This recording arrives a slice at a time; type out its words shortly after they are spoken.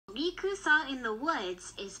Riku saw in the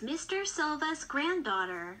woods is Mr. Silva's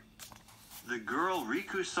granddaughter. The girl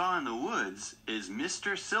Riku saw in the woods is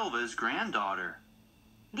Mr. Silva's granddaughter.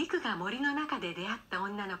 リクが森の中で出会った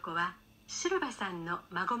女の子はシルバさんの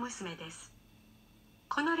孫娘です。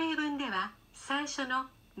この例文では最初の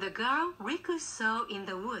The girl Riku saw in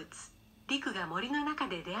the woods リクが森の中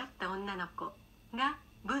で出会った女の子が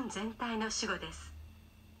文全体の主語です。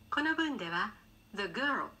この文では The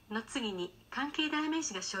girl の次に関係代名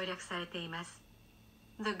詞が省略されています。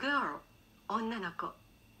The girl 女の子、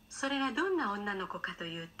それがどんな女の子かと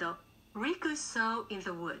いうと Riku saw in the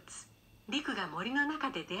woods リクが森の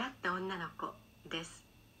中で出会った女の子です。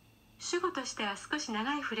主語としては少し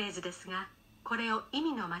長いフレーズですが、これを意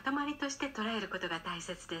味のまとまりとして捉えることが大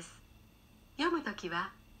切です。読むとき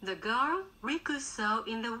は The girl Riku saw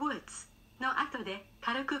in the woods の後で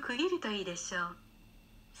軽く区切るといいでしょう。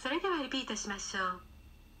それではリピートしましょう。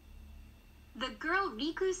The girl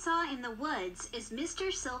Riku saw in the woods is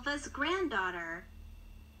Mr. Silva's granddaughter.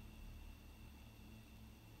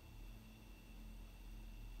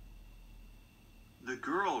 The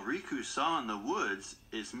girl Riku saw in the woods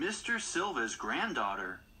is Mr. Silva's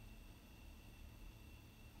granddaughter.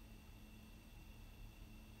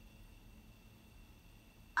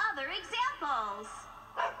 Other examples.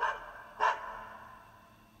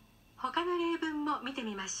 他の例文も見て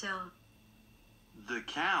みましょう。The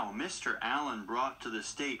cow Mr. Allen brought to the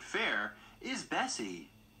state fair is Bessie.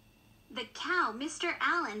 The cow Mr.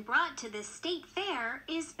 Allen brought to the state fair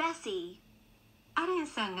is Bessie. アレン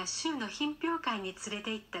さんが州の品評会に連れ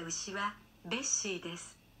て行った牛はベッシーで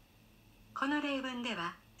す。この例文で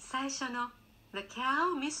は最初の The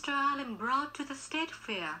cow Mr. Allen brought to the state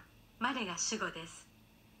fair までが主語です。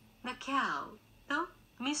The cow と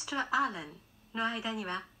Mr. Allen の間に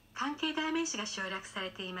は関係代名詞が省略され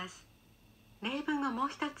ています。例文をもう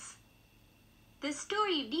一つ。The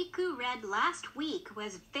story Riku read last week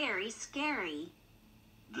was very scary.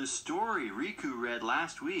 The story Riku read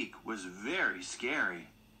last week was very scary.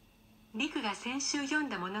 リクが先週読ん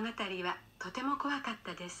だ物語はとても怖かっ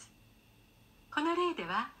たです。この例で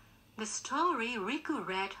は The story Riku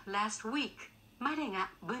read last week まで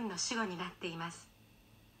が文の主語になっています。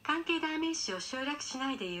関係代名詞を省略し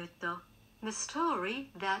ないで言うと The story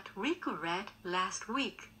that Riku read last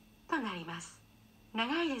week となります。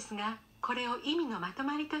長いですが、これを意味のまと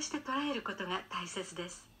まりとして捉えることが大切で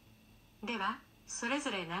す。では、それぞ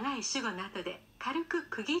れ長い主語の後で軽く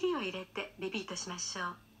区切りを入れてリピートしましょ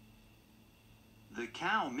う。The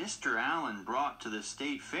cow Mr. Allen brought to the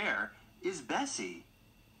state fair is Bessie.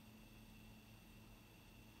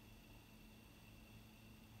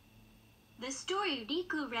 The story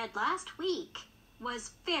Riku read last week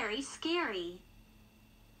was very scary.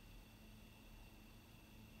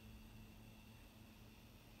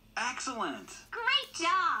 Excellent! Great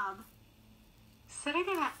job! それ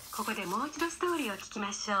ではここでもう一度ストーリーを聞き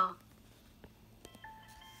ましょう。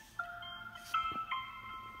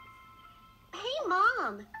Hey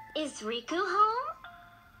Mom, is Riku home?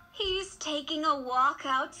 He's taking a walk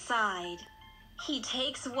outside. He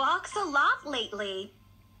takes walks a lot lately.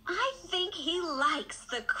 I think he likes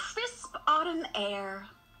the crisp autumn air.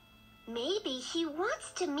 Maybe he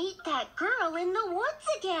wants to meet that girl in the woods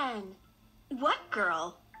again. What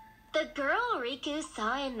girl? The girl Riku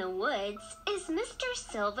saw in the woods is Mr.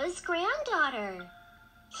 Silva's granddaughter.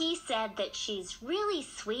 He said that she's really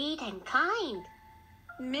sweet and kind.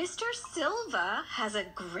 Mr. Silva has a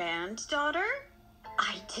granddaughter?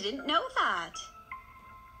 I didn't know that.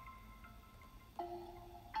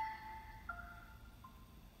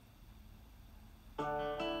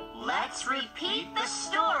 Let's repeat the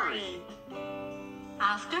story.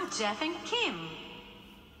 After Jeff and Kim.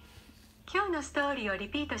 今日のストーリーをリ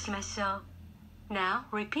ピートしましょう。Now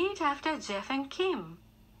repeat after Jeff and Kim.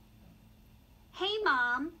 Hey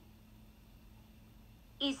Mom,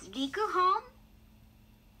 is Riku home?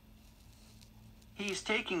 He's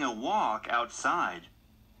taking a walk outside.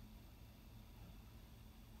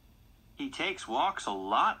 He takes walks a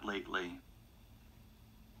lot lately.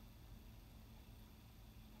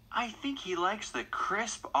 I think he likes the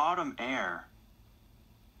crisp autumn air.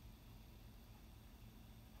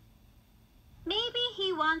 Maybe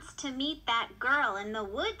he wants to meet that girl in the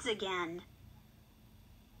woods again.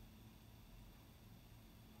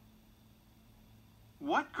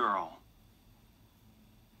 What girl?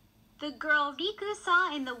 The girl Riku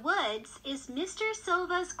saw in the woods is Mr.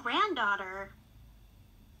 Silva's granddaughter.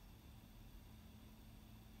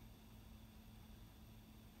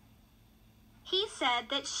 He said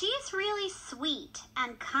that she's really sweet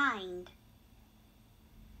and kind.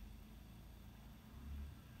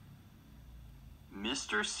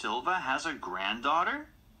 Mr. Silva has a granddaughter?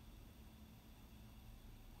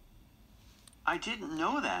 I didn't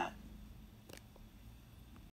know that.